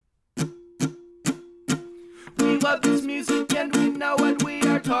We love this music and we know what we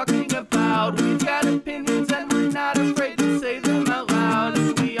are talking about. We've got opinions and we're not afraid to say them out loud.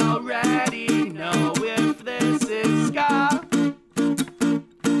 And we already know if this is ska,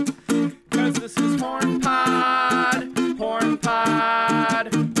 'cause this is Horn Pod, Horn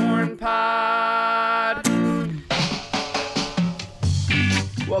Pod, Horn Pod.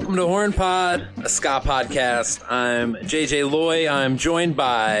 Welcome to Horn Pod, a ska podcast. I'm JJ Loy. I'm joined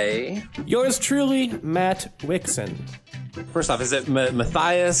by... Yours truly, Matt Wixon. First off, is it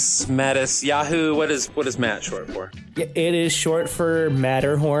Matthias, Mattis, Yahoo? What is Matt short for? Yeah, it is short for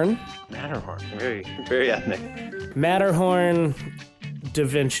Matterhorn. Matterhorn. Very ethnic. Matterhorn, Da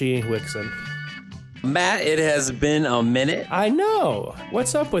Vinci, Wixon. Matt, it has been a minute. I know.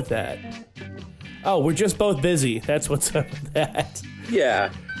 What's up with that? Oh, we're just both busy. That's what's up with that. Yeah.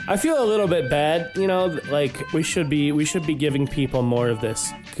 I feel a little bit bad, you know, like we should be giving people more of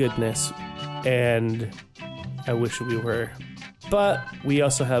this goodness, and I wish we were. But we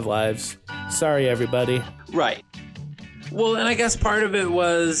also have lives. Sorry, everybody. Right. Well, and I guess part of it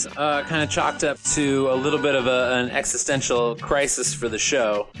was kind of chalked up to a little bit of an existential crisis for the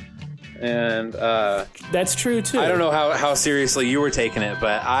show. And that's true too. I don't know how seriously you were taking it,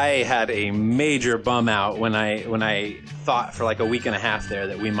 but I had a major bum out when I thought for like a week and a half there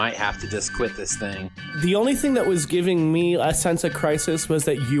that we might have to just quit this thing. The only thing that was giving me a sense of crisis was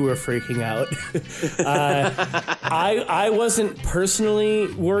that you were freaking out. I wasn't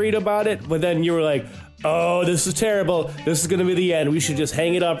personally worried about it, but then you were like, oh, this is terrible. This is going to be the end. We should just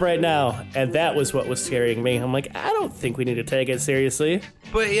hang it up right now. And that was what was scaring me. I'm like, I don't think we need to take it seriously.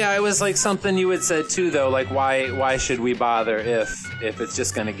 But yeah, it was like something you had said too, though. Like, why should we bother if it's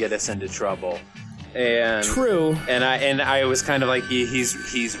just going to get us into trouble? And true. And I was kind of like,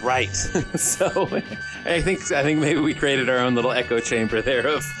 he's right. So I think maybe we created our own little echo chamber there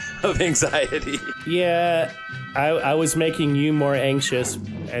of anxiety. Yeah. I was making you more anxious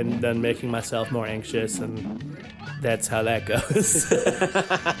and then making myself more anxious, and that's how that goes.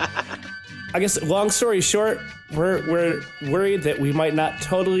 I guess, long story short, we're worried that we might not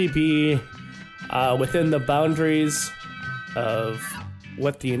totally be within the boundaries of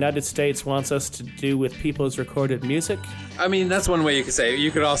what the United States wants us to do with people's recorded music. I mean, that's one way you could say it.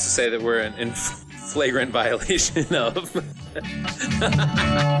 You could also say that we're in flagrant violation of...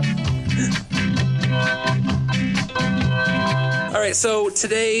 All right, so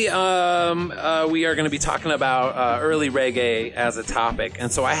today we are going to be talking about early reggae as a topic, and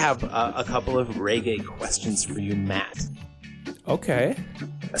so I have a couple of reggae questions for you, Matt. Okay.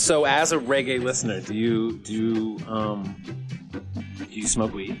 So, as a reggae listener, do you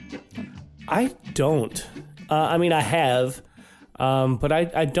smoke weed? I don't. I mean, I have, but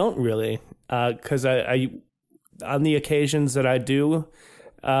I don't really, because I on the occasions that I do.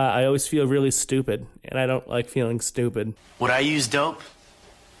 I always feel really stupid, and I don't like feeling stupid. Would I use dope?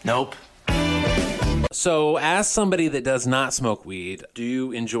 Nope. So, as somebody that does not smoke weed, do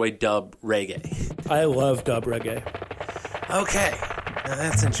you enjoy dub reggae? I love dub reggae. Okay, now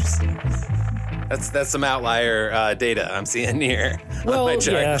that's interesting. That's some outlier data I'm seeing here. Well, on my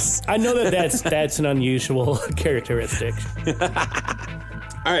charts. Yeah, I know that's an unusual characteristic.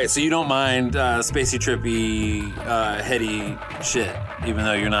 All right, so you don't mind spacey, trippy, heady shit, even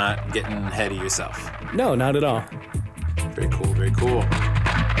though you're not getting heady yourself? No, not at all. Very cool, very cool.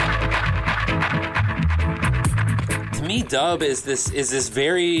 To me, dub is this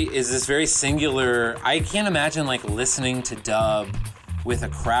very singular. I can't imagine like listening to dub with a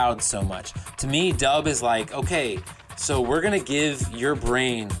crowd so much. To me, dub is like, okay, so we're gonna give your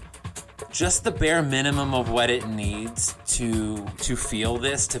brain just the bare minimum of what it needs to feel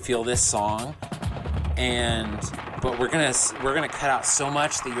this song, but we're gonna cut out so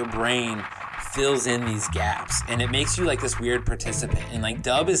much that your brain fills in these gaps, and it makes you like this weird participant. And like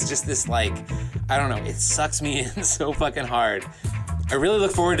dub is just this like, I don't know, it sucks me in so fucking hard. I really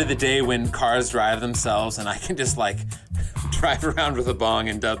look forward to the day when cars drive themselves and I can just like drive around with a bong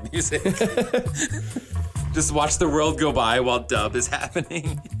and dub music. Just watch the world go by while dub is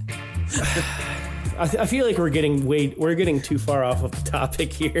happening. I feel like we're getting too far off of the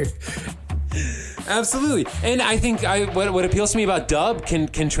topic here. Absolutely. And I think what appeals to me about dub can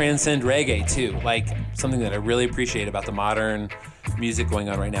transcend reggae too. Like something that I really appreciate about the modern music going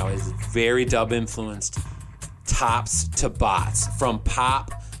on right now is very dub influenced, tops to bots, from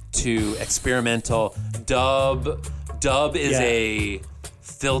pop to experimental. Dub is a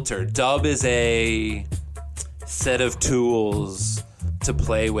filter. Dub is a set of tools to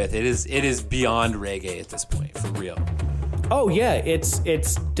play with. It is beyond reggae at this point, for real. Oh yeah, it's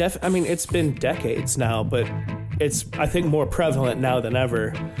been decades now, but it's, I think, more prevalent now than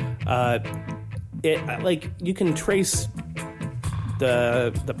ever. it like you can trace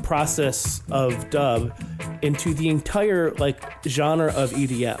the process of dub into the entire like genre of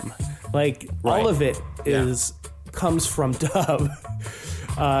EDM. Like all of it comes from dub.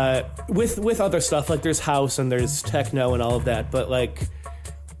 With other stuff, like there's house and there's techno and all of that, but like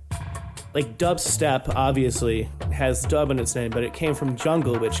dubstep obviously has dub in its name, but it came from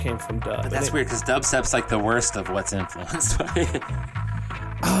jungle, which came from dub. But that's weird because dubstep's like the worst of what's influenced by it.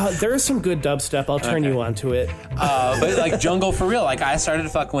 There is some good dubstep. I'll turn you on to it. But like jungle for real, like I started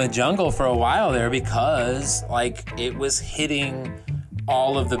fucking with jungle for a while there because like it was hitting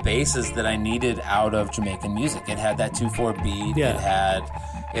all of the bases that I needed out of Jamaican music. It had that 2/4 beat. Yeah.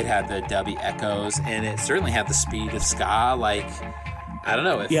 It had the dubby echoes, and it certainly had the speed of ska. Like I don't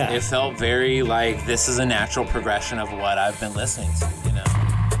know. It felt very like this is a natural progression of what I've been listening to. You know.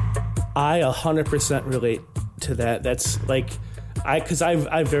 I 100% relate to that. That's like. Because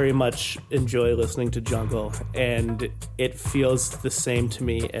I very much enjoy listening to jungle, and it feels the same to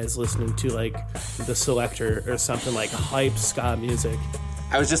me as listening to like The Selector or something like hype ska music.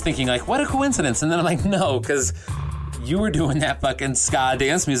 I was just thinking like, what a coincidence, and then I'm like, no, because you were doing that fucking ska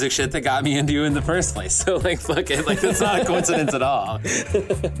dance music shit that got me into you in the first place. So like, fuck it, like that's not a coincidence at all.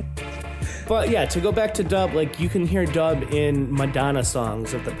 But yeah, to go back to dub, like you can hear dub in Madonna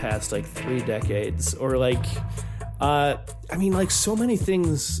songs of the past like 3 decades, or like. I mean, like, so many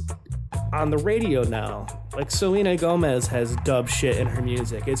things on the radio now. Like, Selena Gomez has dub shit in her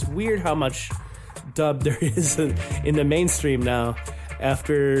music. It's weird how much dub there is in the mainstream now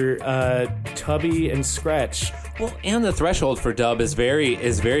after Tubby and Scratch. Well, and the threshold for dub is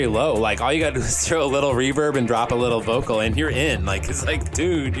very low. Like, all you gotta do is throw a little reverb and drop a little vocal, and you're in. Like, it's like,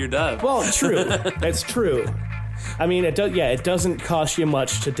 dude, you're dub. Well, true. That's true. I mean, it doesn't cost you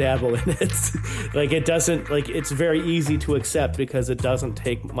much to dabble in it. Like, it doesn't, like, it's very easy to accept because it doesn't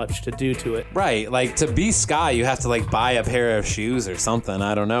take much to do to it. Right. Like, to be ska, you have to, like, buy a pair of shoes or something.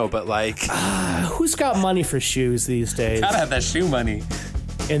 I don't know, but, like... Who's got money for shoes these days? Gotta have that shoe money.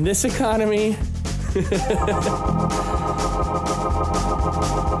 In this economy...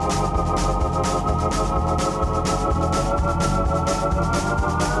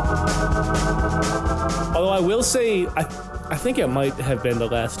 Although I will say, I think it might have been the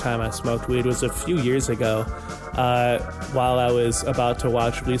last time I smoked weed was a few years ago, while I was about to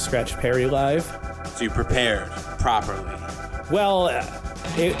watch Lee Scratch Perry live. So you prepared properly. Well,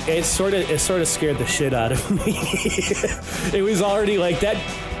 it sort of scared the shit out of me. It was already like that.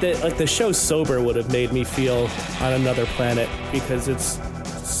 Like the show sober would have made me feel on another planet because it's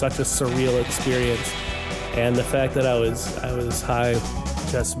such a surreal experience, and the fact that I was high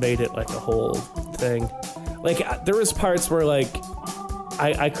just made it like a whole thing. Like there was parts where like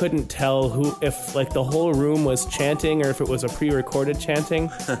I couldn't tell if like the whole room was chanting or if it was a pre-recorded chanting.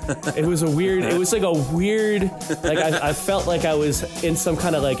 It was like a weird like I felt like I was in some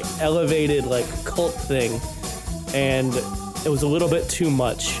kind of like elevated like cult thing, and it was a little bit too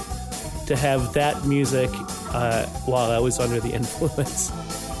much to have that music while I was under the influence.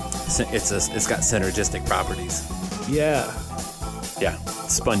 It's got synergistic properties. Yeah. Yeah,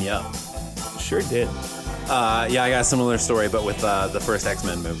 spun you up. Sure did. Yeah, I got a similar story, but with the first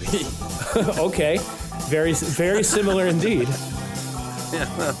X-Men movie. Okay. Very, very similar indeed. Yeah,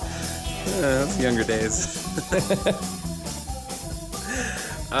 well, younger days.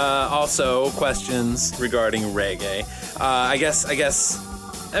 Also, questions regarding reggae. I guess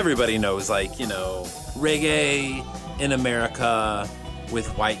everybody knows, like, you know, reggae in America with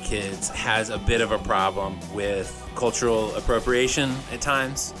white kids has a bit of a problem with cultural appropriation at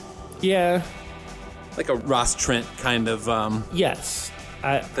times. Yeah. Like a Ross Trent kind of yes.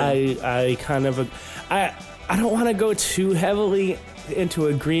 I kind of I don't want to go too heavily into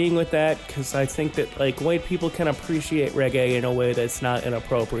agreeing with that because I think that like white people can appreciate reggae in a way that's not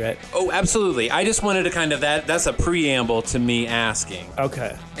inappropriate. Oh, absolutely. I just wanted to kind of that's a preamble to me asking.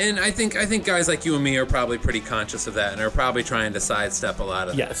 Okay. And I think guys like you and me are probably pretty conscious of that and are probably trying to sidestep a lot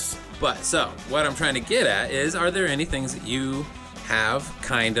of yes. that. But so what I'm trying to get at is, are there any things that you have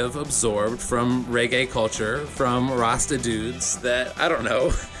kind of absorbed from reggae culture, from Rasta dudes that, I don't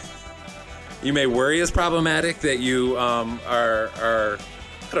know, you may worry is problematic, that you are I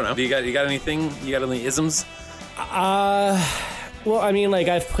don't know. You got anything? You got any isms? Well, I mean, like,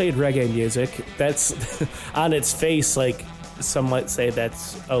 I've played reggae music. That's on its face, like, some might say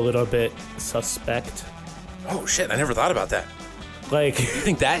that's a little bit suspect. Oh shit, I never thought about that. Like, you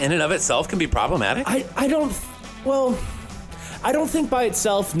think that in and of itself can be problematic? I don't think by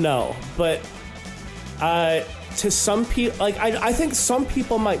itself, no, but to some people, like, I think some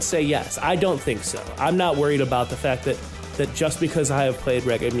people might say yes. I don't think so. I'm not worried about the fact that that just because I have played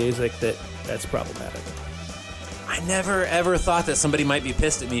reggae music that's problematic. I never ever thought that somebody might be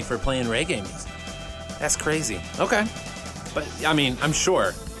pissed at me for playing reggae music. That's crazy. Okay. But, I mean, I'm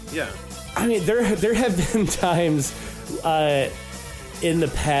sure. Yeah. I mean, there have been times in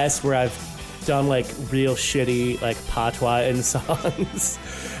the past where I've done, like, real shitty, like, patois in songs.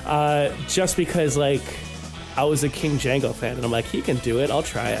 Just because, like, I was a King Django fan, and I'm like, he can do it, I'll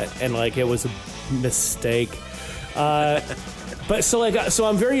try it. And, like, it was a mistake. But, so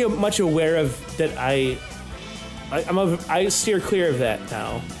I'm very much aware of that I steer clear of that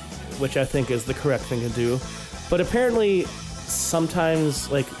now, which I think is the correct thing to do. But apparently, sometimes,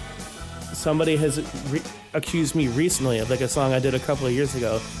 like, somebody has accused me recently of, like, a song I did a couple of years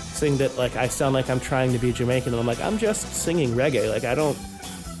ago, saying that, like, I sound like I'm trying to be Jamaican, and I'm like, I'm just singing reggae. Like,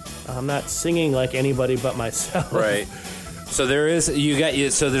 I'm not singing like anybody but myself. Right. So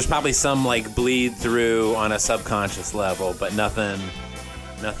so there's probably some, like, bleed through on a subconscious level, but nothing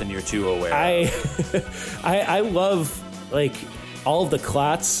you're too aware of. I love, like, all of the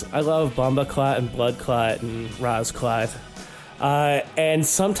clots. I love Bomba Clot and Blood Clot and Raz Clot. And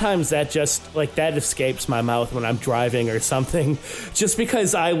sometimes that just, like, that escapes my mouth when I'm driving or something. Just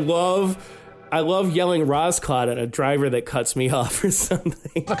because I love yelling Raz Clot at a driver that cuts me off or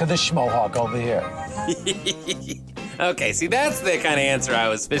something. Look at this schmohawk over here. Okay, see, that's the kind of answer I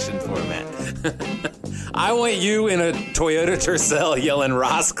was fishing for, man. I want you in a Toyota Tercel yelling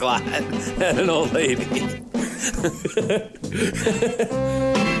Raz Clot at an old lady.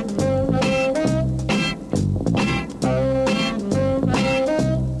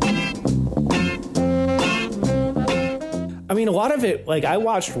 I mean, a lot of it, like, I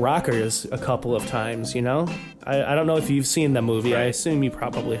watched Rockers a couple of times, you know? I don't know if you've seen the movie. Right. I assume you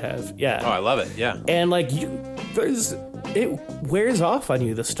probably have. Yeah. Oh, I love it, yeah. And, like, it wears off on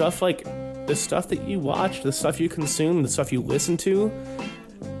you. The stuff that you watch, the stuff you consume, the stuff you listen to,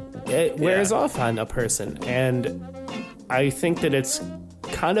 it wears off on a person. And I think that it's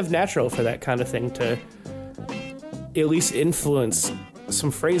kind of natural for that kind of thing to at least influence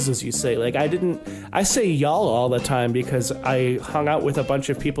some phrases you say. Like, I say y'all all the time because I hung out with a bunch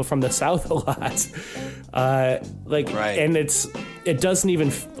of people from the South a lot. Right. And it doesn't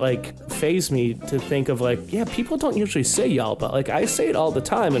even, like, faze me to think of, like, yeah, people don't usually say y'all, but, like, I say it all the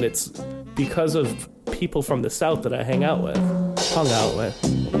time, and it's because of people from the South that I hung out with.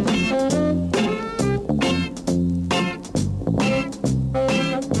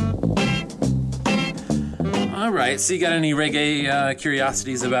 All right, so you got any reggae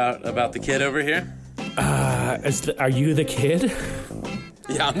curiosities about the kid over here? Are you the kid?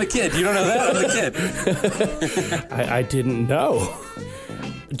 Yeah, I'm the kid. You don't know that? I'm the kid. I didn't know.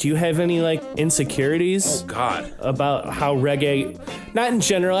 Do you have any, like, insecurities? Oh, God. About how reggae... Not in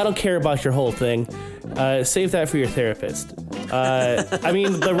general. I don't care about your whole thing. Save that for your therapist. I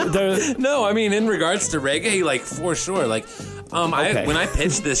mean, No, I mean, in regards to reggae, like, for sure. Like, okay. when I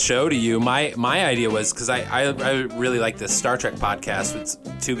pitched this show to you, my idea was, because I really like this Star Trek podcast with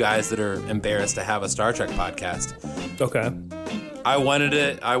two guys that are embarrassed to have a Star Trek podcast. Okay. I wanted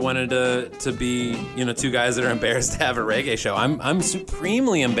it to be, you know, two guys that are embarrassed to have a reggae show. I'm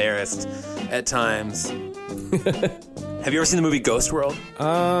supremely embarrassed at times. Have you ever seen the movie Ghost World?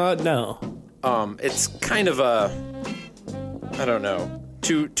 No. It's kind of I don't know,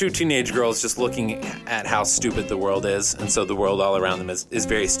 two teenage girls just looking at how stupid the world is, and so the world all around them is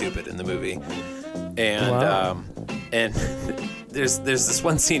very stupid in the movie. And Wow. And there's this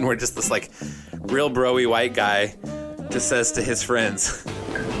one scene where just this, like, real broy white guy just says to his friends,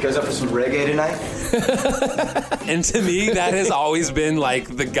 You guys up for some reggae tonight? and to me that has always been,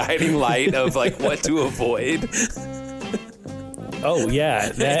 like, the guiding light of, like, what to avoid. Oh,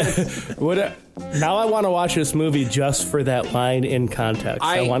 yeah. Now I want to watch this movie just for that line in context.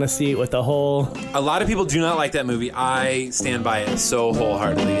 I want to see it with the whole... A lot of people do not like that movie. I stand by it so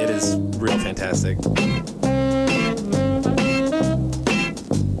wholeheartedly. It is real fantastic.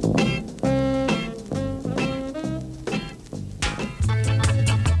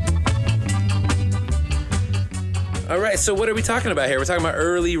 All right, so what are we talking about here? We're talking about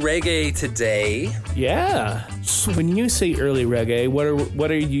early reggae today. Yeah. So when you say early reggae,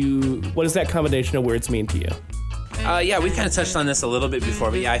 what does that combination of words mean to you? Yeah, we kind of touched on this a little bit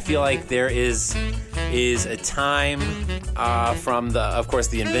before, but yeah, I feel like there is a time from of course,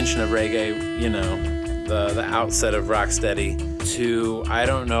 the invention of reggae, you know, the outset of Rocksteady, to, I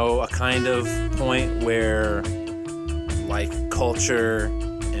don't know, a kind of point where, like, culture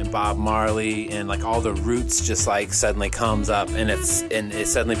and Bob Marley and, like, all the roots just, like, suddenly comes up, and it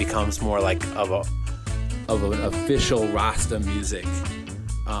suddenly becomes more like of an official Rasta music.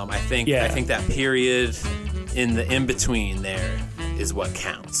 I think that period in the in-between there is what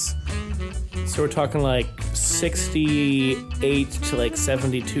counts. So we're talking like 68 to like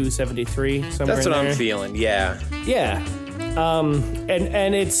 72, 73, somewhere That's what in there. I'm feeling, yeah. Yeah.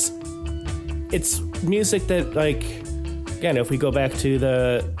 And it's music that, like, again, if we go back to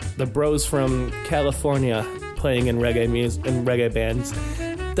the bros from California playing in reggae bands,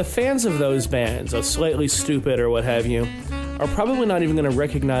 the fans of those bands, of Slightly Stoopid or what have you, are probably not even going to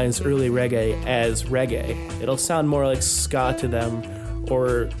recognize early reggae as reggae. It'll sound more like ska to them,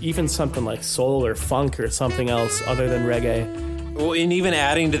 or even something like soul or funk or something else other than reggae. Well, and even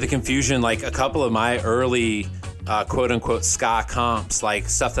adding to the confusion, like a couple of my early quote-unquote ska comps, like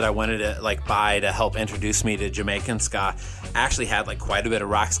stuff that I wanted to like buy to help introduce me to Jamaican ska, actually had like quite a bit of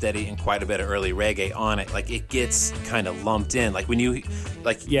rocksteady and quite a bit of early reggae on it. Like it gets kind of lumped in. Like when you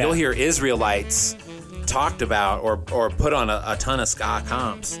you'll hear Israelites talked about or put on a ton of ska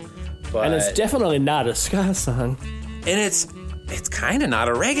comps, but, And it's definitely not a ska song. and it's kind of not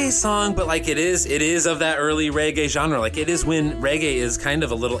a reggae song, but like it is of that early reggae genre. Like it is when reggae is kind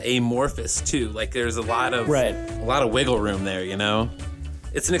of a little amorphous too. Like there's a lot of wiggle room there, you know.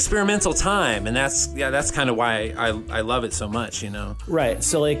 It's an experimental time, and that's kind of why I love it so much, you know. Right.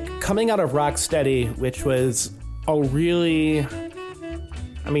 So like coming out of Rocksteady, which was a really,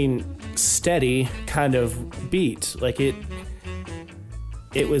 steady kind of beat. Like it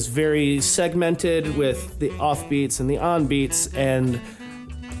was very segmented with the offbeats and the onbeats, and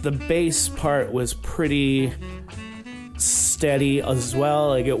the bass part was pretty steady as well.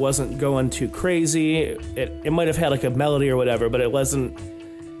 Like it wasn't going too crazy. It might have had like a melody or whatever, but it wasn't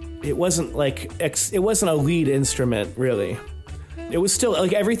like it wasn't a lead instrument really. It was still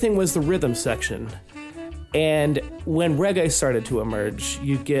like everything was the rhythm section. And when reggae started to emerge,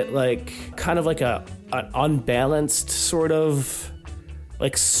 you get like kind of like an unbalanced sort of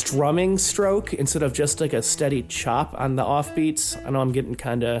like strumming stroke instead of just like a steady chop on the offbeats. I know I'm getting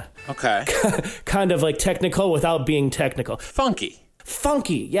kind of like technical without being technical.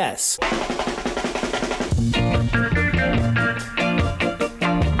 Funky, yes.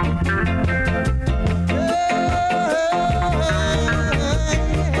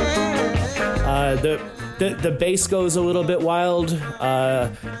 The bass goes a little bit wild.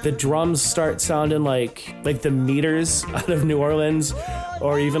 The drums start sounding like the Meters out of New Orleans,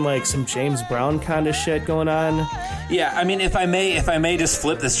 or even like some James Brown kind of shit going on. Yeah, I mean, if I may just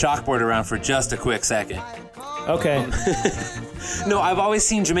flip this chalkboard around for just a quick second. Okay. No, I've always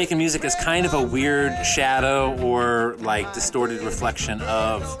seen Jamaican music as kind of a weird shadow or like distorted reflection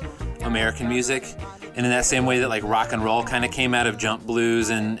of American music. And in that same way that like rock and roll kind of came out of jump blues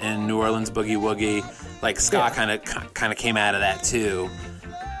and New Orleans boogie woogie, like ska kind of came out of that too.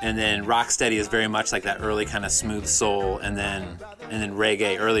 And then rocksteady is very much like that early kind of smooth soul, and then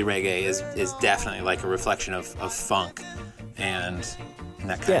reggae, early reggae is definitely like a reflection of funk and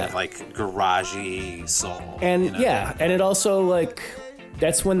that kind of like garagey soul. And you know? and it also like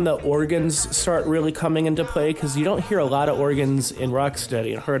that's when the organs start really coming into play, because you don't hear a lot of organs in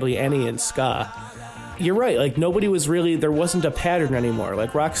rocksteady and hardly any in ska. You're right, like nobody was really, there wasn't a pattern anymore.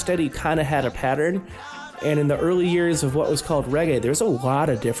 Like rocksteady kind of had a pattern, and in the early years of what was called reggae, there's a lot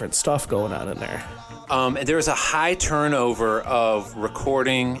of different stuff going on in there. And there was a high turnover of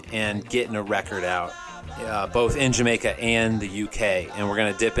recording and getting a record out, both in Jamaica and the UK. And we're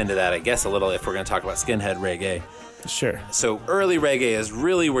going to dip into that, I guess, a little if we're going to talk about skinhead reggae. Sure. So early reggae is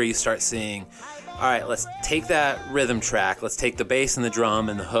really where you start seeing, all right, let's take that rhythm track, let's take the bass and the drum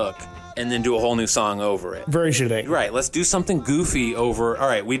and the hook, and then do a whole new song over it. Versioning. Right, let's do something goofy over, all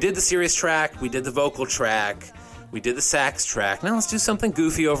right, we did the serious track, we did the vocal track, we did the sax track, now let's do something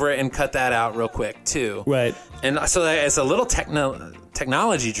goofy over it and cut that out real quick, too. Right. And so it's a little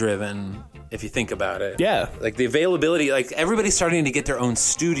technology-driven, if you think about it. Yeah. Like the availability, like everybody's starting to get their own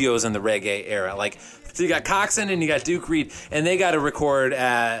studios in the reggae era. Like, so you got Coxsone and you got Duke Reed, and they got to record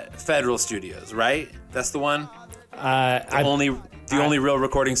at Federal Studios, right? That's the one? The only real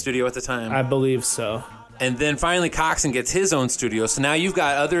recording studio at the time. I believe so. And then finally Coxsone gets his own studio. So now you've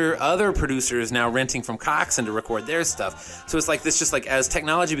got other producers now renting from Coxsone to record their stuff. So it's like this, just like as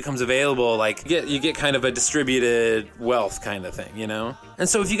technology becomes available, like you get kind of a distributed wealth kind of thing, you know? And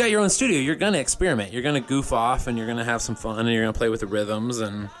so if you got your own studio, you're going to experiment. You're going to goof off and you're going to have some fun and you're going to play with the rhythms.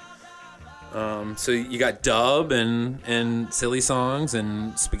 And so you got dub and silly songs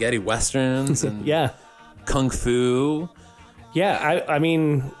and spaghetti westerns and Yeah. kung fu. Yeah, I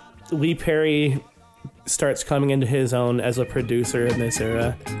mean, Lee Perry starts coming into his own as a producer in this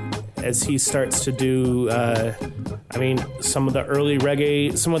era, as he starts to do I mean, some of the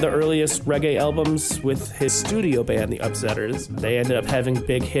earliest reggae albums with his studio band, the Upsetters, they ended up having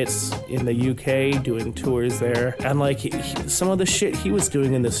big hits in the UK, doing tours there. And like some of the shit he was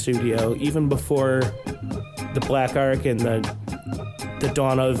doing in the studio, even before the Black Ark and the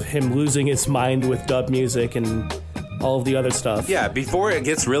dawn of him losing his mind with dub music and all of the other stuff. Yeah, before it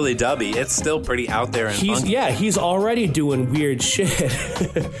gets really dubby, it's still pretty out there and funky. Yeah, he's already doing weird shit.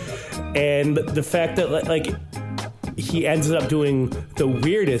 And the fact that like he ends up doing the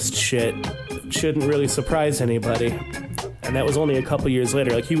weirdest shit shouldn't really surprise anybody. And that was only a couple years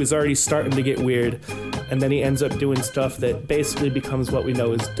later. Like, he was already starting to get weird, and then he ends up doing stuff that basically becomes what we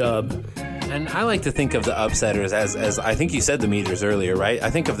know as dub. And I like to think of the Upsetters as I think you said the Meters earlier, right? I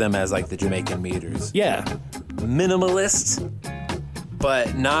think of them as like the Jamaican Meters. Yeah. Minimalist,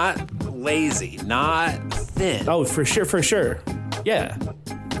 but not lazy, not thin. Oh, for sure. Yeah.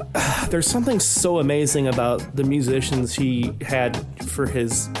 There's something so amazing about the musicians he had for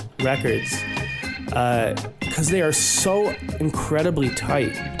his records, because they are so incredibly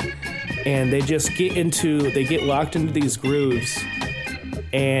tight, and they just get locked into these grooves,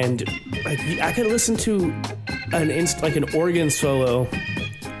 and like I could listen to an organ solo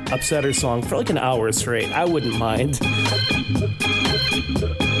Upsetter song for like an hour straight. I wouldn't mind.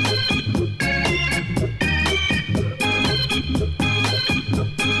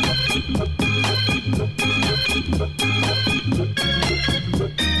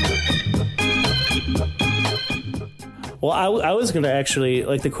 Well, I was going to actually,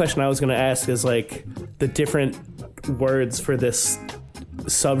 like, the question I was going to ask is, like, the different words for this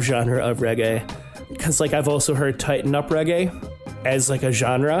subgenre of reggae. Because, like, I've also heard tighten up reggae as, like, a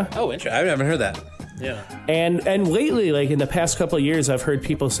genre. Oh, interesting. I've never heard that. Yeah. And lately, like, in the past couple of years, I've heard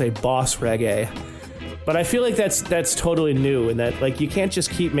people say boss reggae. But I feel like that's totally new, and that, like, you can't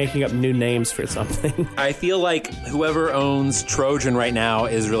just keep making up new names for something. I feel like whoever owns Trojan right now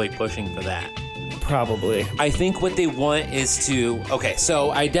is really pushing for that. Probably. I think what they want is okay,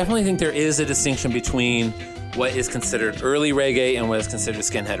 so I definitely think there is a distinction between what is considered early reggae and what is considered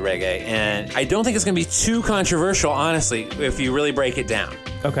skinhead reggae. And I don't think it's going to be too controversial, honestly, if you really break it down.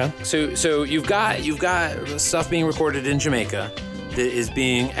 Okay. So you've got stuff being recorded in Jamaica that is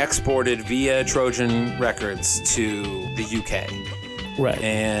being exported via Trojan Records to the UK. Right.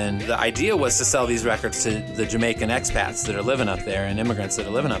 And the idea was to sell these records to the Jamaican expats that are living up there and immigrants that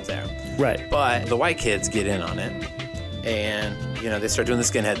are living up there. Right. But the white kids get in on it, and they start doing the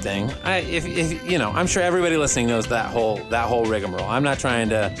skinhead thing. If I'm sure everybody listening knows that whole rigmarole. I'm not trying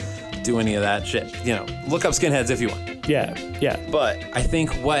to do any of that shit. Look up skinheads if you want. Yeah. But I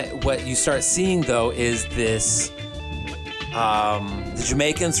think what you start seeing though is this. The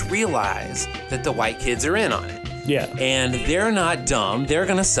Jamaicans realize that the white kids are in on it. Yeah. And they're not dumb. They're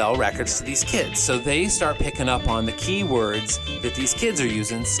going to sell records to these kids. So they start picking up on the keywords that these kids are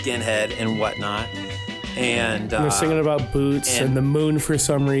using, skinhead and whatnot. And they're singing about boots and the moon for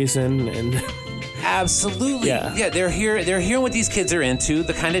some reason. And absolutely. Yeah, they're hearing what these kids are into,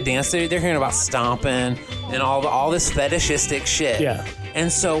 the kind of dance they're hearing about stomping and all this fetishistic shit. Yeah.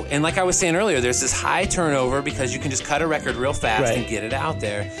 And like I was saying earlier, there's this high turnover because you can just cut a record real fast and get it out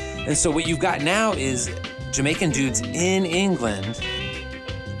there. And so what you've got now is Jamaican dudes in England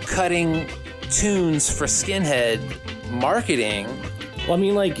cutting tunes for skinhead marketing. Well, I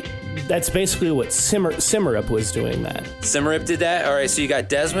mean, like, that's basically what Simmerup was doing that. Simmerup did that? All right, so you got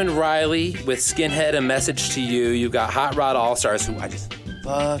Desmond Riley with Skinhead, A Message to You. You've got Hot Rod All-Stars, who I just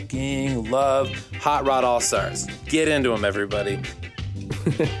fucking love. Hot Rod All-Stars. Get into them, everybody.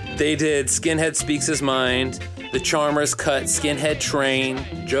 They did Skinhead Speaks His Mind. The Charmers cut Skinhead Train.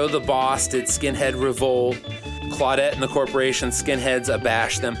 Joe the Boss did Skinhead Revolt. Claudette and the Corporation, Skinheads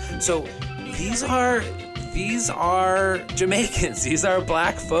Abash Them. So these are Jamaicans. These are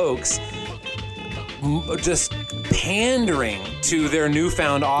black folks just pandering to their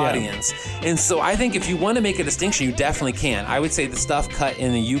newfound audience. Yeah. And so I think if you want to make a distinction, you definitely can. I would say the stuff cut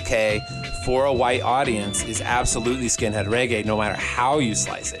in the UK for a white audience is absolutely skinhead reggae, no matter how you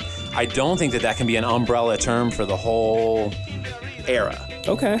slice it. I don't think that can be an umbrella term for the whole era.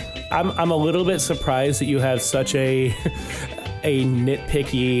 Okay. I'm a little bit surprised that you have such a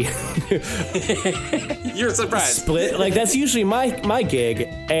nitpicky you're surprised split. Like, that's usually my gig,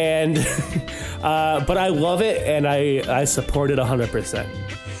 and but I love it and I support it 100%.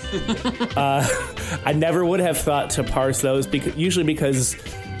 I never would have thought to parse those because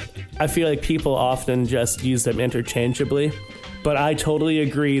I feel like people often just use them interchangeably, but I totally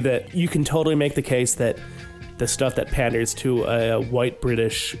agree that you can totally make the case that the stuff that panders to a white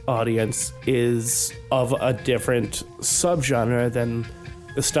British audience is of a different subgenre than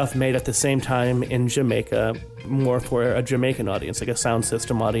the stuff made at the same time in Jamaica, more for a Jamaican audience, like a sound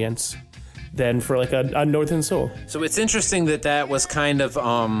system audience, than for like a Northern Soul. So it's interesting that was kind of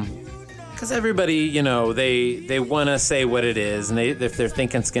because everybody, you know, they want to say what it is, and if they're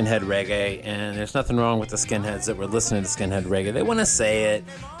thinking skinhead reggae, and there's nothing wrong with the skinheads that were listening to skinhead reggae, they want to say it,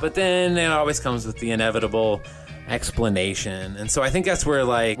 but then it always comes with the inevitable explanation. And so I think that's where,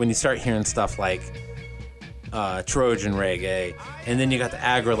 like, when you start hearing stuff like Trojan reggae, and then you got the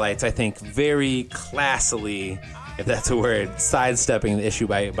Agrolites, I think very classily, if that's a word, sidestepping the issue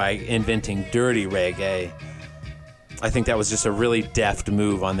by inventing dirty reggae. I think that was just a really deft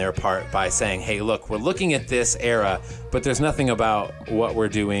move on their part by saying, hey, look, we're looking at this era, but there's nothing about what we're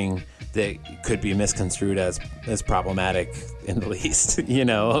doing that could be misconstrued as problematic in the least. You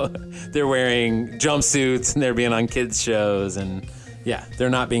know, they're wearing jumpsuits and they're being on kids' shows, and yeah,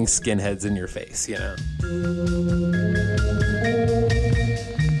 they're not being skinheads in your face, you know.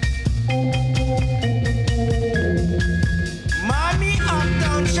 Mommy,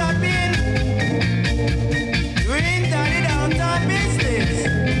 uptown shopping.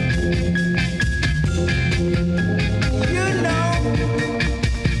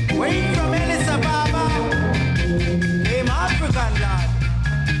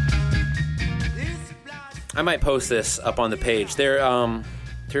 I might post this up on the page. There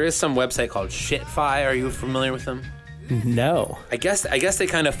is some website called Shitfi. Are you familiar with them? No. I guess they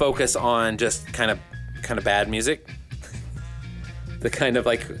kind of focus on just kind of bad music. The kind of,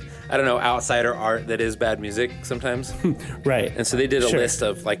 like, I don't know, outsider art that is bad music sometimes. Right. And so they did a list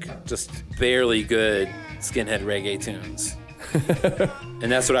of, like, just barely good skinhead reggae tunes. And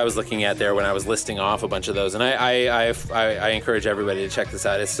that's what I was looking at there when I was listing off a bunch of those. And I encourage everybody to check this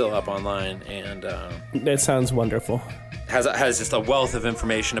out. It's still up online, and that sounds wonderful. Has just a wealth of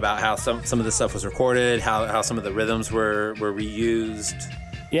information about how some of the stuff was recorded, how some of the rhythms were reused.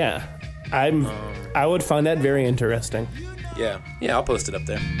 Yeah, I would find that very interesting. Yeah, I'll post it up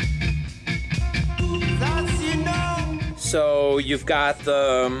there. So you've got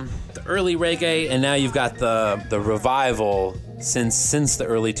the early reggae, and now you've got the revival since the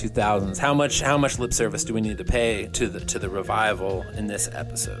early 2000s. How much lip service do we need to pay to the revival in this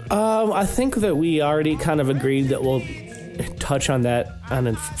episode? I think that we already kind of agreed that we'll touch on that on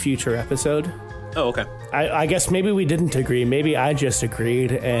a future episode. Oh, okay. I guess maybe we didn't agree. Maybe I just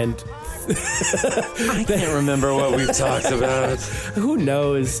agreed, and I can't remember what we've talked about. Who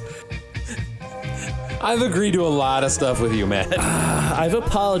knows? I've agreed to a lot of stuff with you, Matt. I've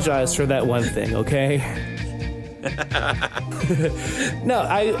apologized for that one thing, okay? No,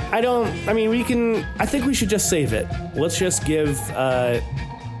 I don't. I mean, I think we should just save it. Let's just give the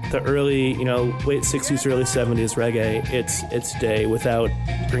early, late 60s, early 70s reggae its day without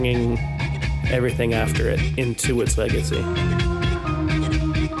bringing everything after it into its legacy.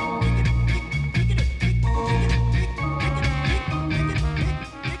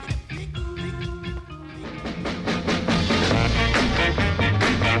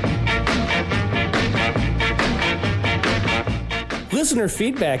 Listener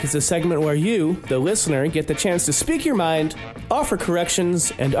feedback is a segment where you, the listener, get the chance to speak your mind, offer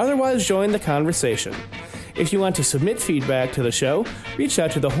corrections, and otherwise join the conversation. If you want to submit feedback to the show, reach out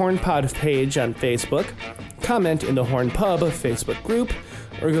to the Horn Pod page on Facebook, comment in the Horn Pub Facebook group,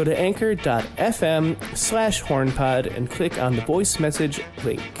 or go to anchor.fm/hornpod and click on the voice message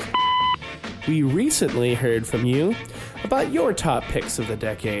link. We recently heard from you about your top picks of the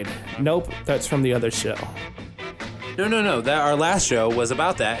decade. Nope, that's from the other show. No. Our last show was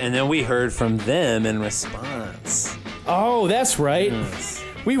about that, and then we heard from them in response. Oh, that's right. Yes.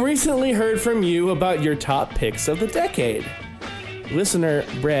 We recently heard from you about your top picks of the decade. Listener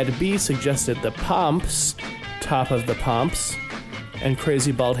Brad B suggested the Pomps, Top of the Pomps, and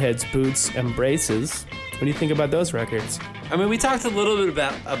Crazy Baldhead's Boots and Braces. What do you think about those records? I mean, we talked a little bit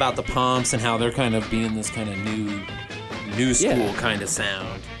about the Pomps and how they're kind of being this kind of new school kind of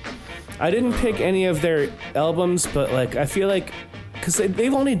sound. I didn't pick any of their albums, but I feel like, because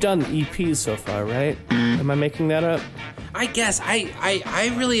they've only done EPs so far, right? Am I making that up? I guess.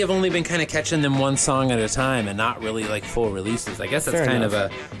 I really have only been kind of catching them one song at a time and not really full releases. I guess that's kind of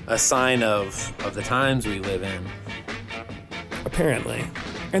a sign of the times we live in. Apparently.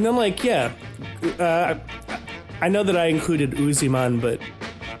 And then I know that I included Uziman, but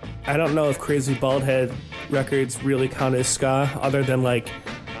I don't know if Crazy Baldhead records really count as ska, other than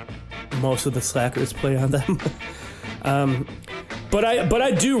most of the Slackers play on them. But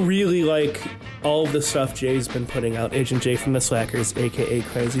I do really like all of the stuff Jay's been putting out. Agent J from the Slackers, aka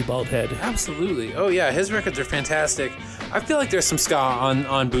Crazy Baldhead. Absolutely. Oh yeah, his records are fantastic. I feel like there's some ska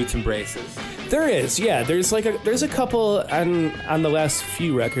on Boots and Braces. There is, yeah. There's a couple on the last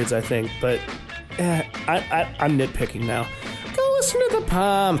few records, I think, but I'm nitpicking now. Go listen to the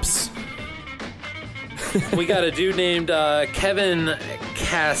Pumps. We got a dude named Kevin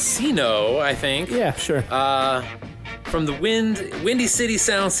Casino, I think. Yeah, sure. From the Windy City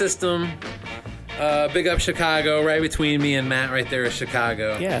Sound System. Big up Chicago, right between me and Matt right there is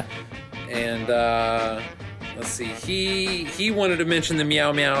Chicago. Yeah. And let's see, he wanted to mention the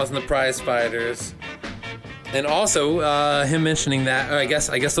Meow Meows and the Prize Fighters. And also him mentioning that, I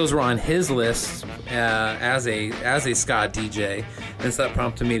guess those were on his list as a ska DJ. And so that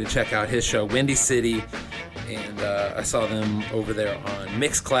prompted me to check out his show, Windy City. And I saw them over there on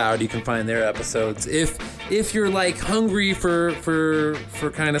Mixcloud. You can find their episodes. If you're like hungry for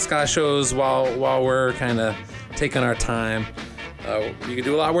kind of ska shows while we're kind of taking our time, you can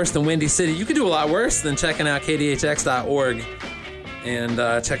do a lot worse than Windy City. You can do a lot worse than checking out KDHX.org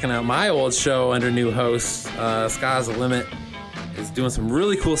and checking out my old show under new host. Sky's the Limit is doing some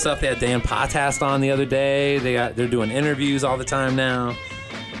really cool stuff. They had Dan Potast on the other day. They're doing interviews all the time now.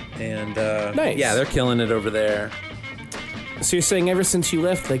 And nice. Yeah, they're killing it over there. So you're saying ever since you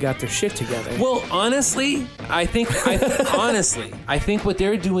left, they got their shit together? Well, honestly, I think what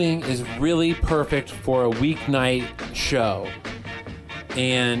they're doing is really perfect for a weeknight show.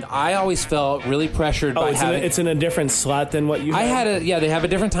 And I always felt really pressured by having... it's in a different slot than what you had? They have a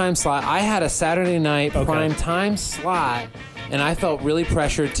different time slot. I had a Saturday night prime time slot, and I felt really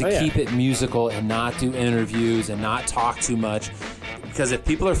pressured to keep it musical and not do interviews and not talk too much. Because if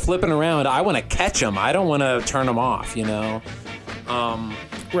people are flipping around, I want to catch them. I don't want to turn them off, you know?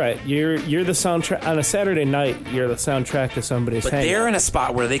 Right. You're the soundtrack. On a Saturday night, you're the soundtrack to somebody's hangout. But they're in a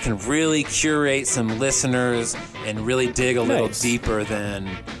spot where they can really curate some listeners and really dig a little deeper than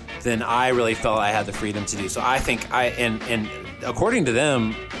I really felt I had the freedom to do. So I think and according to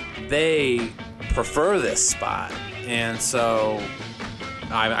them, they prefer this spot. And so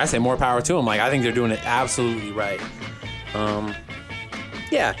I say more power to them. Like, I think they're doing it absolutely right.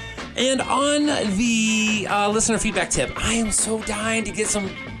 Yeah. And on the listener feedback tip, I am so dying to get some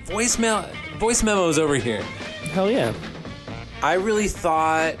voice memos over here. Hell yeah. I really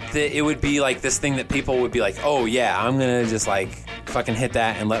thought that it would be like this thing that people would be like, oh yeah, I'm going to just like fucking hit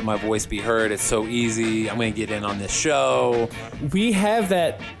that and let my voice be heard. It's so easy. I'm going to get in on this show. We have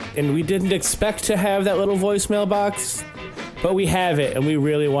that, and we didn't expect to have that little voicemail box, but we have it, and we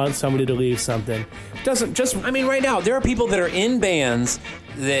really want somebody to leave something. Right now, there are people that are in bands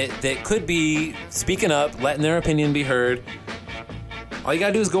that could be speaking up, letting their opinion be heard. All you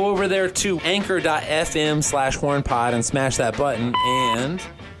gotta do is go over there to anchor.fm/hornpod and smash that button and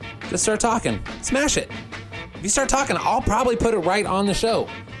just start talking. Smash it. If you start talking, I'll probably put it right on the show.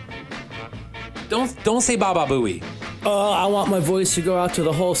 Don't say Baba Booey. I want my voice to go out to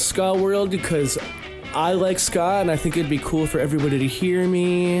the whole ska world because I like ska and I think it'd be cool for everybody to hear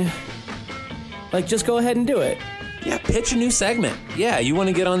me. Like, just go ahead and do it. Yeah, pitch a new segment. Yeah, you want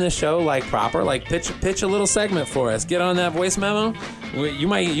to get on this show like proper? Like pitch a little segment for us. Get on that voice memo. You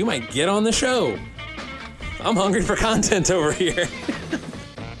might get on the show. I'm hungry for content over here.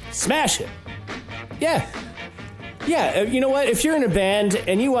 Smash it. Yeah. Yeah, you know what? If you're in a band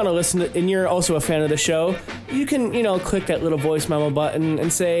and you want to listen to, and you're also a fan of the show, you can, click that little voice memo button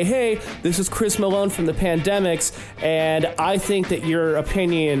and say, hey, this is Chris Malone from the Pandemics, and I think that your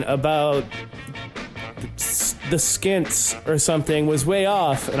opinion about the Skints or something was way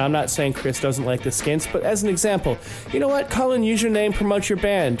off. And I'm not saying Chris doesn't like the Skints, but as an example, you know what? Call and use your name, promote your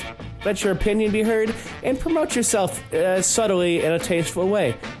band, let your opinion be heard, and promote yourself subtly in a tasteful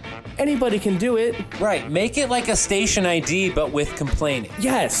way. Anybody can do it. Right. Make it like a station ID, but with complaining.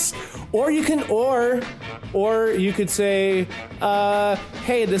 Yes. Or you can, or you could say,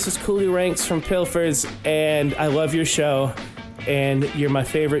 hey, this is Cooley Ranks from Pilfers, and I love your show, and you're my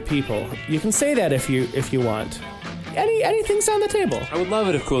favorite people. You can say that if you want. Anything's on the table. I would love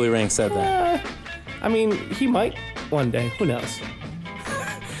it if Cooley Ranks said that. He might one day. Who knows?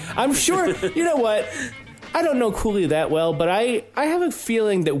 I'm sure. You know what? I don't know Cooley that well, but I have a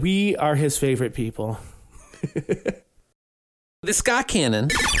feeling that we are his favorite people. The Ska Canon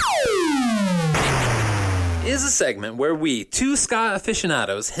is a segment where we, two ska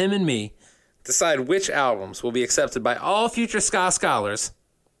aficionados, him and me, decide which albums will be accepted by all future ska scholars,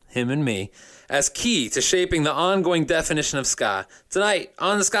 him and me, as key to shaping the ongoing definition of ska. Tonight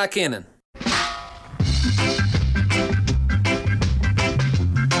on the Ska Canon.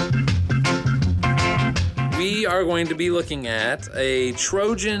 We are going to be looking at a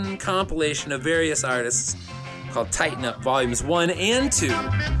Trojan compilation of various artists called Tighten Up Volumes 1 and 2. Baby,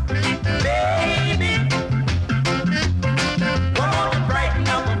 won't you brighten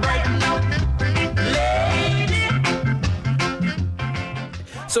up, brighten up?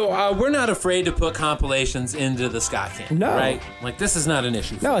 So we're not afraid to put compilations into the ska canon, No. right? Like, this is not an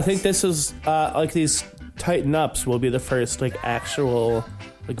issue for No, I us. think this is like these Tighten Ups will be the first like actual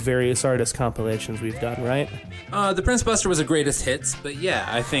like various artist compilations we've done, right? The Prince Buster was a greatest hits, but yeah,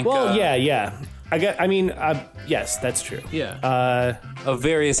 I think... Well, yeah. Yes, that's true. Yeah. Of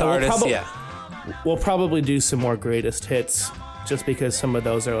various artists, yeah. We'll probably do some more greatest hits just because some of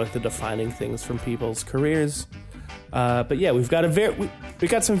those are like the defining things from people's careers. But yeah, we've got we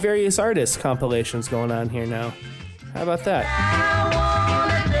got some various artists compilations going on here now. How about that?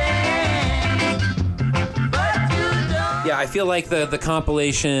 Yeah, I feel like the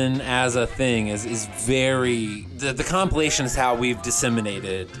compilation as a thing is very... The compilation is how we've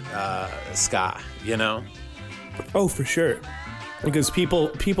disseminated ska, you know? Oh, for sure. Because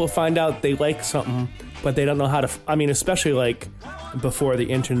people find out they like something, but they don't know how to... I mean, especially like before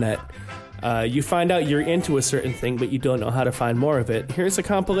the internet. You find out you're into a certain thing, but you don't know how to find more of it. Here's a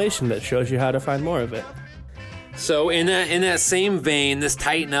compilation that shows you how to find more of it. So in that same vein, this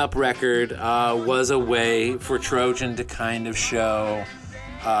Tighten Up record was a way for Trojan to kind of show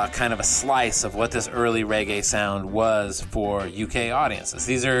kind of a slice of what this early reggae sound was for UK audiences.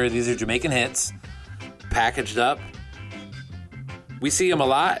 These are Jamaican hits, packaged up. We see them a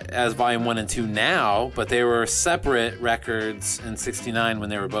lot as Volume 1 and 2 now, but they were separate records in '69 when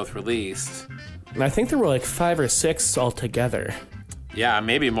they were both released. And I think there were like 5 or 6 altogether. Yeah,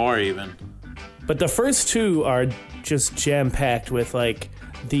 maybe more even. But the first 2 are just jam-packed with like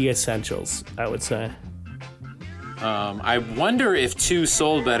the essentials, I would say. I wonder if 2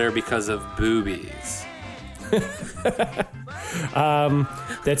 sold better because of boobies.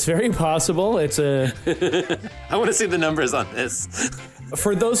 That's very possible. It's a... I want to see the numbers on this.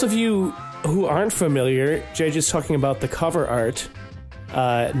 For those of you who aren't familiar, Jay just talking about the cover art,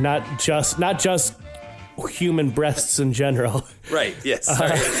 not just human breasts in general. Right, yes.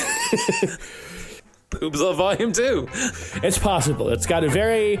 Sorry. Boobs on Volume 2. It's possible. It's got a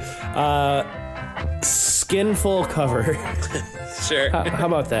very skinful cover. Sure. How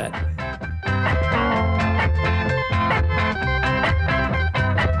about that?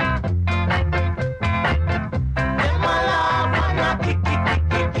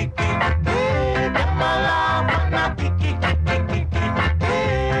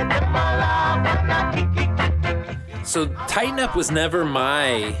 So Tighten Up was never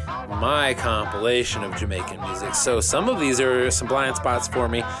my compilation of Jamaican music. So some of these are some blind spots for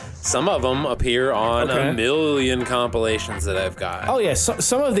me. Some of them appear on a million compilations that I've got. Oh yeah,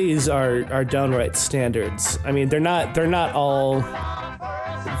 some of these are downright standards. I mean, they're not all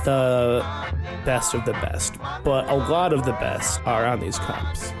the best of the best, but a lot of the best are on these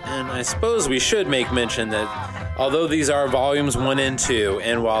comps. And I suppose we should make mention that although these are volumes 1 and 2,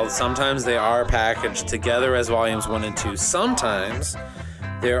 and while sometimes they are packaged together as volumes 1 and 2, sometimes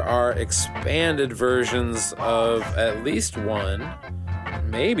there are expanded versions of at least 1,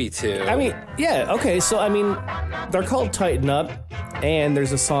 maybe 2. I mean, yeah, okay, so I mean, they're called Tighten Up, and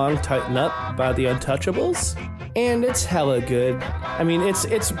there's a song, Tighten Up, by the Untouchables, and it's hella good. I mean,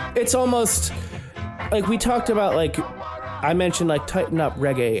 it's almost, like we talked about, like, I mentioned, like, Tighten Up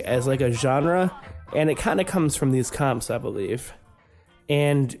reggae as, like, a genre, and it kind of comes from these comps, I believe.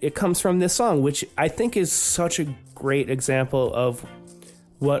 And it comes from this song, which I think is such a great example of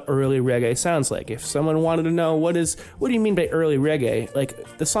what early reggae sounds like. If someone wanted to know what do you mean by early reggae,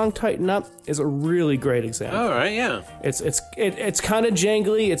 like the song Tighten Up is a really great example. All right, yeah. It's kind of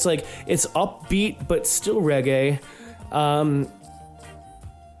jangly. It's like it's upbeat but still reggae.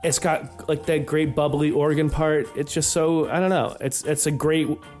 It's got like that great bubbly organ part. It's just so, I don't know. It's a great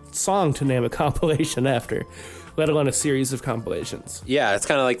song to name a compilation after, let alone a series of compilations. Yeah, it's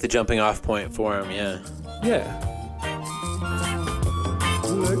kind of like the jumping off point for him, yeah. Yeah.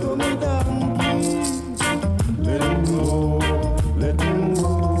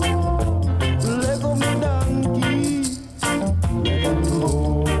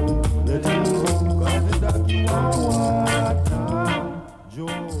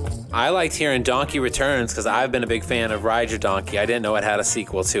 I liked hearing Donkey Returns because I've been a big fan of Ride Your Donkey. I didn't know it had a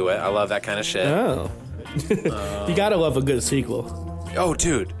sequel to it. I love that kind of shit. Oh. You gotta love a good sequel. Oh,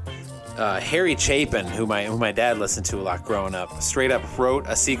 dude. Harry Chapin, who my dad listened to a lot growing up, straight up wrote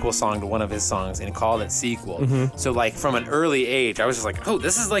a sequel song to one of his songs and called it Sequel. Mm-hmm. So, like, from an early age, I was just like, oh,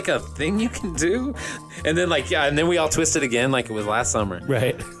 this is like a thing you can do? And then, like, yeah, and then we all twisted again like it was last summer.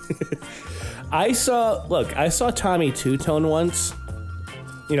 Right. I saw Tommy Two Tone once.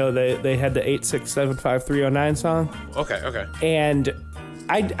 You know, they had the 8675309 song. Okay. And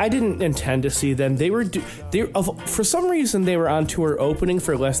I didn't intend to see them. They for some reason they were on tour opening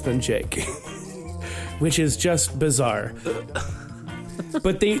for Less Than Jake, which is just bizarre.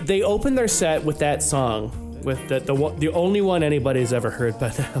 But they opened their set with that song, with the only one anybody's ever heard by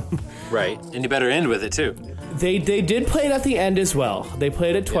them. Right, and you better end with it too. They did play it at the end as well. They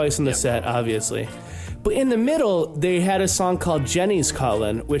played it twice in the set, obviously. But in the middle, they had a song called Jenny's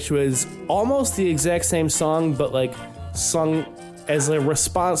Callin', which was almost the exact same song, but like sung as a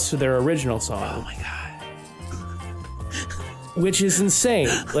response to their original song. Oh my god. Which is insane.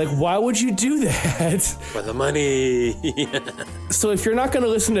 Like, why would you do that? For the money. So if you're not going to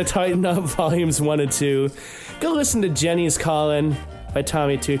listen to Tighten Up Volumes 1 and 2, go listen to Jenny's Callin' by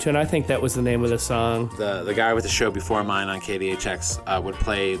Tommy Tutone. I think that was the name of the song. The guy with the show before mine on KDHX would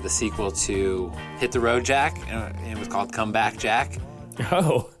play the sequel to Hit the Road Jack, and it was called Come Back Jack.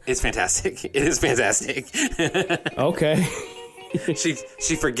 Oh. It's fantastic. It is fantastic. Okay.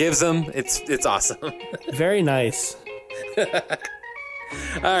 She forgives him. It's awesome. Very nice.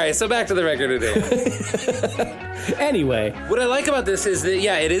 All right, so back to the record today. Anyway. What I like about this is that,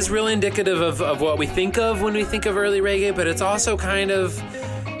 yeah, it is really indicative of what we think of when we think of early reggae, but it's also kind of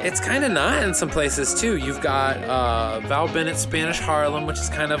not in some places, too. You've got Val Bennett's Spanish Harlem, which is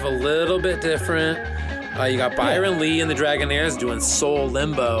kind of a little bit different. You got Byron Lee and the Dragonaires doing Soul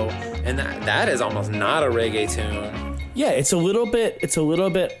Limbo, and that is almost not a reggae tune. Yeah, it's a little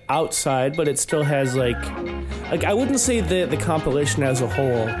bit outside, but it still has like I wouldn't say the compilation as a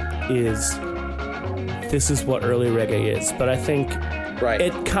whole this is what early reggae is, but I think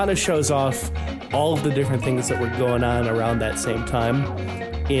it kind of shows off all of the different things that were going on around that same time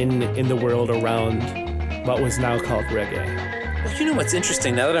in the world around what was now called reggae. Well, you know what's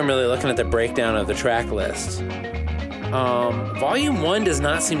interesting, now that I'm really looking at the breakdown of the track list, Volume 1 does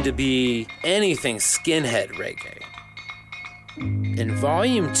not seem to be anything skinhead reggae. And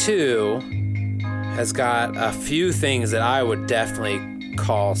Volume 2 has got a few things that I would definitely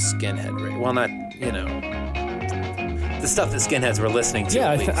call skinhead reggae. Well, not, the stuff that skinheads were listening to.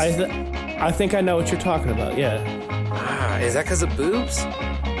 Yeah, I think I know what you're talking about, yeah. Is that because of boobs?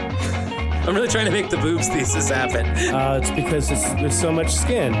 I'm really trying to make the boobs thesis happen. It's because there's so much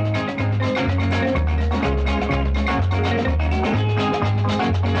skin.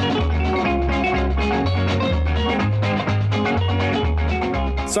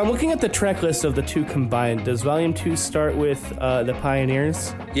 So I'm looking at the track list of the two combined. Does Volume 2 start with the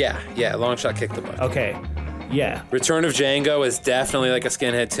Pioneers? Yeah, Long Shot Kick the Bucket. Okay, yeah. Return of Django is definitely like a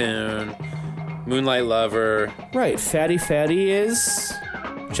skinhead tune. Moonlight Lover. Right, Fatty Fatty is.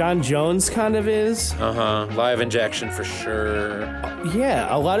 John Jones kind of is. Live Injection for sure.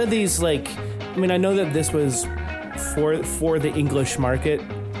 Yeah, a lot of these, I know that this was for the English market,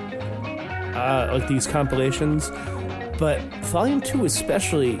 like these compilations. But Volume 2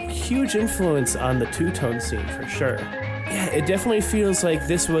 especially, huge influence on the two-tone scene for sure. Yeah, it definitely feels like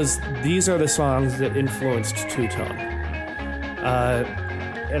these are the songs that influenced two-tone.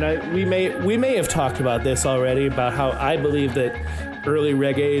 And we may have talked about this already, about how I believe that early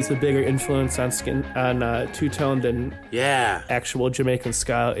reggae is a bigger influence on two-tone than actual Jamaican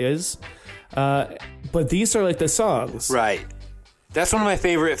ska is. But these are like the songs. Right. That's one of my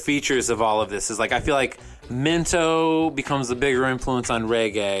favorite features of all of this is I feel like Minto becomes the bigger influence on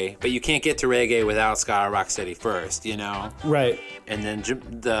reggae, but you can't get to reggae without ska rocksteady first, Right. And then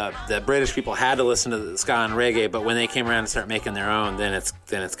the British people had to listen to the ska and reggae, but when they came around and start making their own, then it's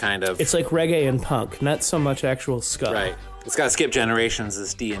kind of... It's like reggae and punk, not so much actual ska. Right. It's got to skip generations,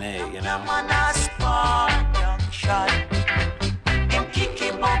 this DNA,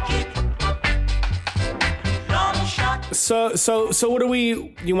 So what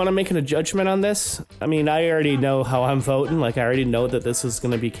you want to make a judgment on this? I mean, I already know how I'm voting. I already know that this is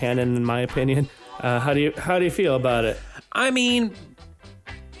going to be canon in my opinion. How do you feel about it? I mean,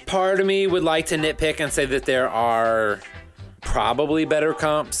 part of me would like to nitpick and say that there are probably better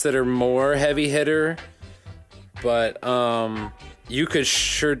comps that are more heavy hitter, but you could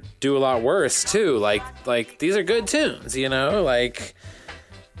sure do a lot worse too. Like these are good tunes,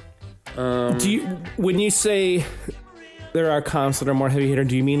 when you say there are comps that are more heavy hitter,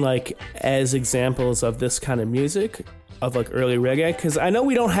 do you mean as examples of this kind of music, of early reggae? Because I know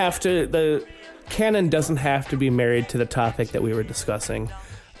we don't have to, the canon doesn't have to be married to the topic that we were discussing,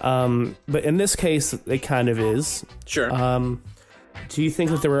 but in this case it kind of is. Sure. Do you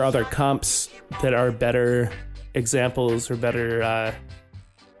think that there were other comps that are better examples or better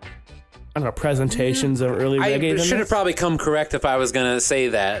presentations of early reggae? I should have probably come correct if I was going to say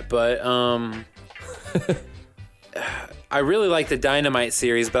that, but I really like the Dynamite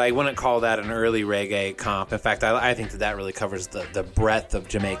series, but I wouldn't call that an early reggae comp. In fact, I think that really covers the breadth of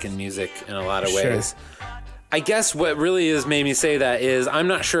Jamaican music in a lot of ways. I guess what really has made me say that is I'm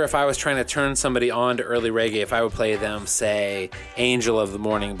not sure if I was trying to turn somebody on to early reggae if I would play them, say, Angel of the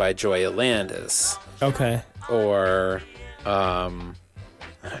Morning by Joya Landis. Okay. Or, I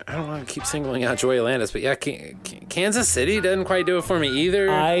don't want to keep singling out Joya Landis, but yeah, Kansas City doesn't quite do it for me either.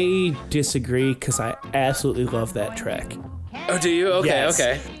 I disagree because I absolutely love that track. Oh, do you? Okay, Yes.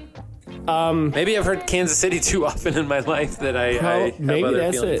 okay. Maybe I've heard Kansas City too often in my life that I have maybe other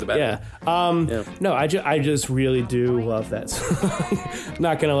that's feelings it. about Yeah. it. No, I just really do love that song.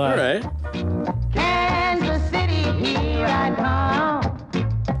 Not gonna lie. All right. Kansas City, here I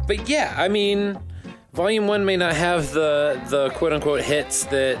come. But yeah, I mean, Volume 1 may not have the quote-unquote hits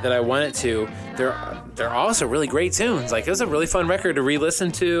that I want it to. They're also really great tunes. Like, it was a really fun record to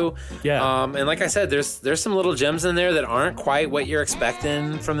re-listen to. Yeah. And like I said, there's some little gems in there that aren't quite what you're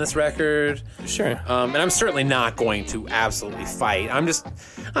expecting from this record. Sure. And I'm certainly not going to absolutely fight. I'm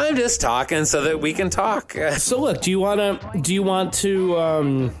just talking so that we can talk. So look, do you want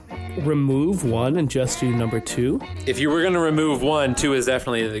to remove 1 and just do number 2? If you were going to remove 1, 2 is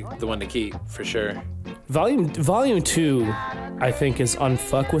definitely the one to keep, for sure. Volume 2, I think, is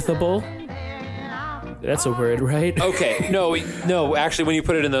unfuckwithable. That's a word, right? Okay, no. Actually, when you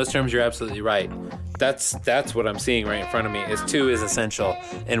put it in those terms, you're absolutely right. That's what I'm seeing right in front of me. Is 2 is essential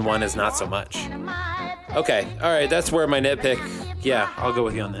and 1 is not so much. Okay, all right. That's where my nitpick. Yeah, I'll go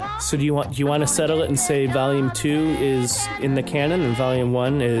with you on that. So do you want to settle it and say Volume 2 is in the canon and Volume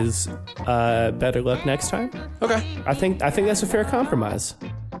 1 is better luck next time? Okay. I think that's a fair compromise.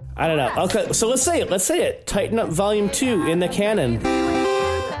 I don't know. Okay, so let's say it. Tighten up Volume 2 in the canon.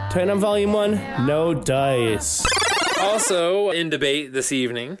 Tighten up Volume 1, no dice. Also in debate this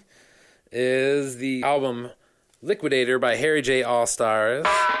evening is the album Liquidator by Harry J. All-Stars.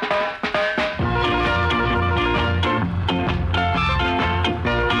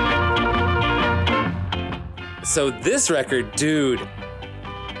 So this record, dude,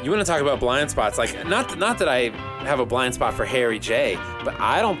 you want to talk about blind spots? Like, not that I have a blind spot for Harry J, but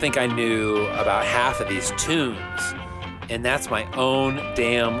I don't think I knew about half of these tunes. And that's my own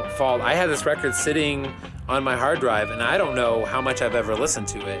damn fault. I had this record sitting on my hard drive, and I don't know how much I've ever listened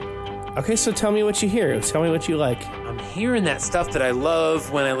to it. Okay, so tell me what you hear. Tell me what you like. I'm hearing that stuff that I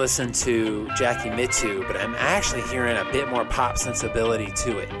love when I listen to Jackie Mittoo, but I'm actually hearing a bit more pop sensibility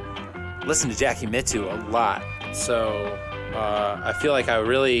to it. Listen to Jackie Mittoo a lot, so I feel like I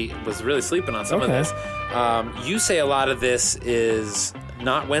was really sleeping on some of this. You say a lot of this is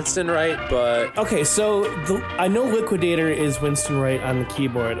not Winston Wright, but... Okay, so I know Liquidator is Winston Wright on the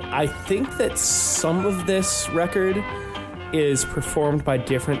keyboard. I think that some of this record is performed by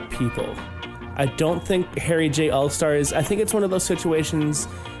different people. I don't think Harry J. All-Stars... I think it's one of those situations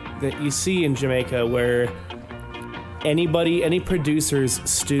that you see in Jamaica where any producer's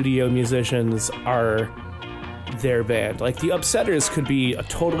studio musicians are their band. Like, the Upsetters could be a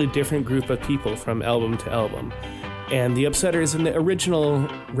totally different group of people from album to album. And the Upsetters in the original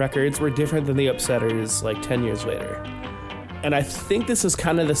records were different than the Upsetters like 10 years later. And I think this is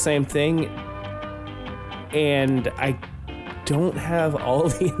kind of the same thing. And I don't have all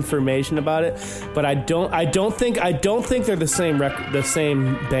the information about it, but I don't think they're the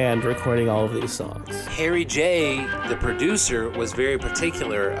same band recording all of these songs. Harry J., the producer, was very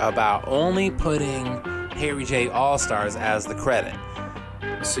particular about only putting Harry J. All-Stars as the credit.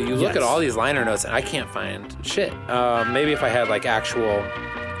 So you look at all these liner notes, and I can't find shit. Maybe if I had like actual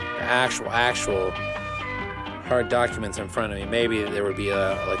hard documents in front of me, maybe there would be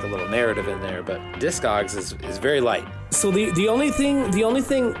a little narrative in there. But Discogs is very light. So the only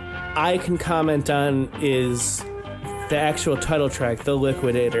thing I can comment on is the actual title track, The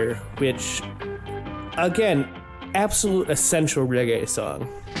Liquidator, which, again, absolute essential reggae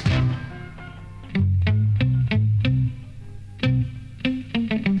song.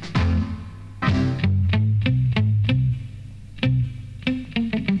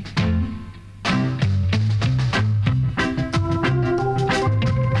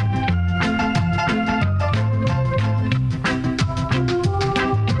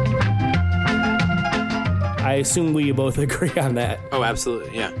 I assume we both agree on that. Oh,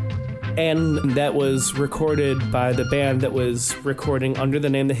 absolutely, yeah. And that was recorded by the band that was recording under the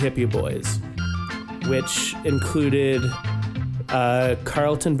name The Hippie Boys, which included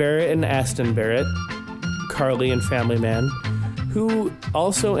Carlton Barrett and Aston Barrett, Carly and Family Man, who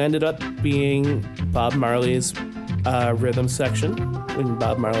also ended up being Bob Marley's rhythm section when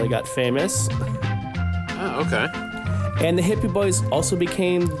Bob Marley got famous. Oh, okay. And the Hippie Boys also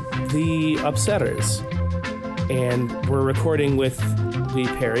became the Upsetters, and were recording with Lee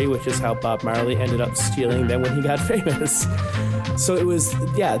Perry, which is how Bob Marley ended up stealing them when he got famous. So it was,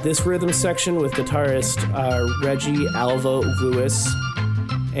 this rhythm section with guitarist Reggie Alvo Lewis.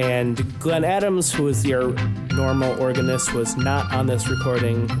 And Glenn Adams, who was their normal organist, was not on this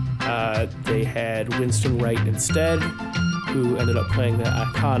recording. They had Winston Wright instead, who ended up playing the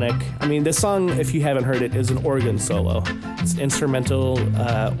iconic... I mean, this song, if you haven't heard it, is an organ solo. It's an instrumental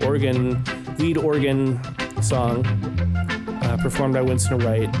lead organ song performed by Winston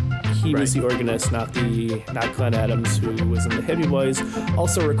Wright. He was the organist, not Glenn Adams, who was in the Hippie Boys.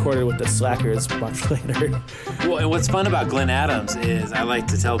 Also recorded with the Slackers much later. Well, and what's fun about Glenn Adams is I like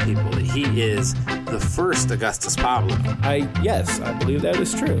to tell people that he is the first Augustus Pablo. Yes, I believe that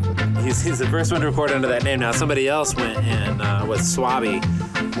is true. He's the first one to record under that name. Now, somebody else went and, with Swaby,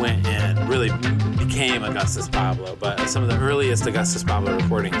 went and really became Augustus Pablo. But some of the earliest Augustus Pablo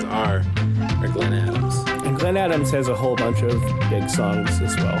recordings are Glenn Adams. And Glenn Adams has a whole bunch of big songs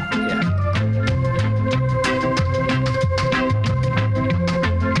as well. Yeah.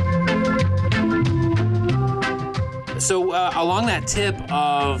 So along that tip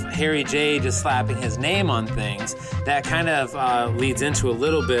of Harry J just slapping his name on things, that kind of leads into a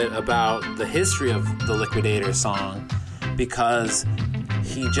little bit about the history of the Liquidator song, because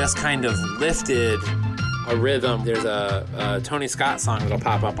he just kind of lifted a rhythm. There's a Tony Scott song that'll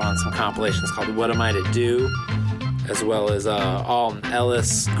pop up on some compilations called What Am I to Do, as well as Alton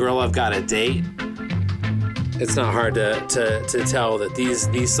Ellis, Girl I've Got a Date. It's not hard to tell that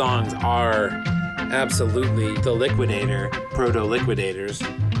these songs are absolutely the Liquidator, proto-Liquidators.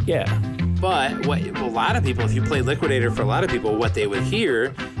 Yeah. But what a lot of people, if you play Liquidator for a lot of people, what they would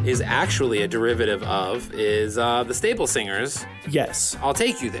hear is actually a derivative of is the Staple Singers. Yes. I'll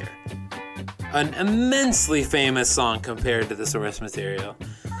Take You There. An immensely famous song compared to the source material.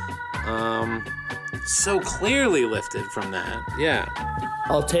 So clearly lifted from that. Yeah.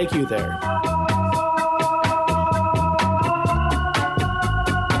 I'll Take You There.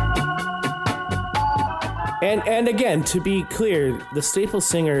 And again, to be clear, the Staple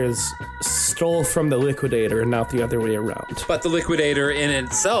Singers stole from the Liquidator, not the other way around. But the Liquidator in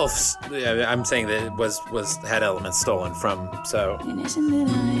itself, I'm saying that it was had elements stolen from, so... And isn't it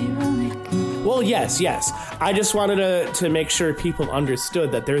ironic? Well, yes. I just wanted to make sure people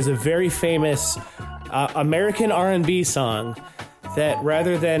understood that there's a very famous American R&B song that,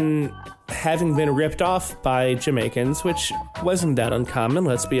 rather than having been ripped off by Jamaicans, which wasn't that uncommon,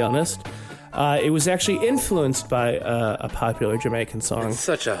 let's be honest, it was actually influenced by a popular Jamaican song. It's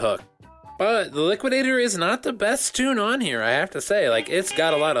such a hook. But the Liquidator is not the best tune on here, I have to say. Like, it's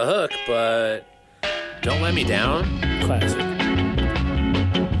got a lot of hook, but Don't Let Me Down. Classic.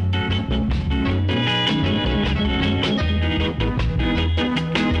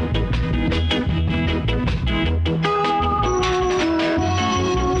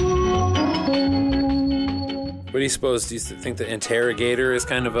 What do you suppose? Do you think that Interrogator is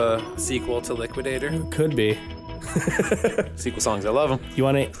kind of a sequel to Liquidator? Could be. Sequel songs, I love them. You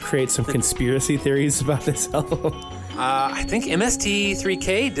want to create some conspiracy theories about this album? I think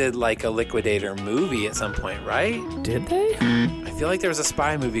MST3K did like a Liquidator movie at some point, right? Did they? I feel like there was a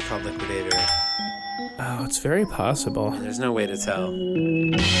spy movie called Liquidator. Oh, it's very possible. There's no way to tell.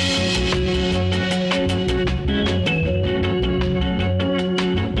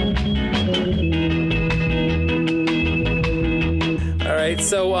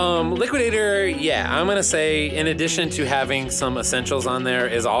 So, Liquidator, I'm gonna say, in addition to having some essentials on there,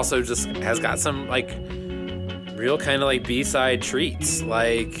 is also just has got some like real kind of like B-side treats.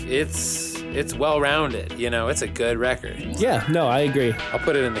 Like it's well-rounded, it's a good record. Yeah, no, I agree. I'll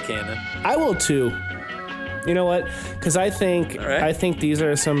put it in the canon. I will too. You know what? Because I think these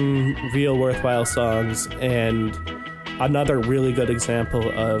are some real worthwhile songs, and another really good example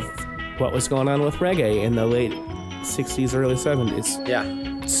of what was going on with reggae in the late 60s, early 70s. Yeah.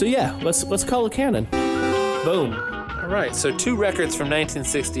 So let's call it canon. Boom. All right, so 2 records from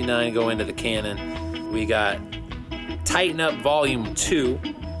 1969 go into the canon. We got Tighten Up Volume 2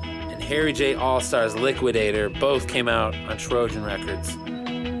 and Harry J. All-Stars Liquidator. Both came out on Trojan Records,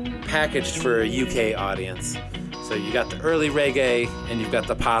 packaged for a UK audience. So you got the early reggae, and you've got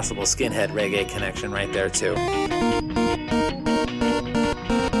the possible skinhead reggae connection right there too.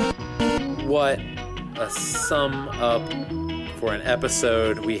 What a sum up for an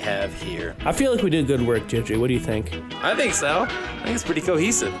episode we have here. I feel like we did good work, Gigi. What do you think? I think so. I think it's pretty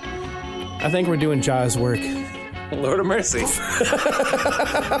cohesive. I think we're doing Jaws work. Lord of mercy.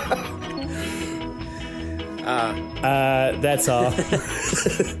 That's all.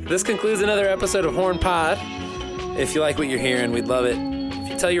 This concludes another episode of Horn Pod. If you like what you're hearing, we'd love it if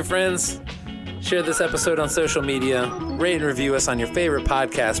you tell your friends, Share this episode on social media. Rate and review us on your favorite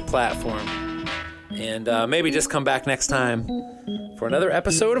podcast platform. And maybe just come back next time for another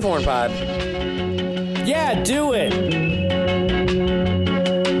episode of Horn Pod. Yeah, do it.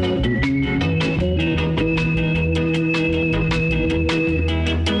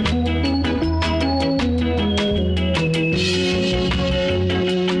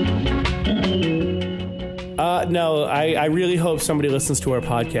 No, I really hope somebody listens to our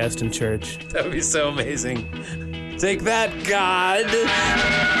podcast in church. That would be so amazing. Take that,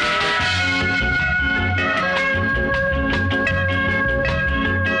 God.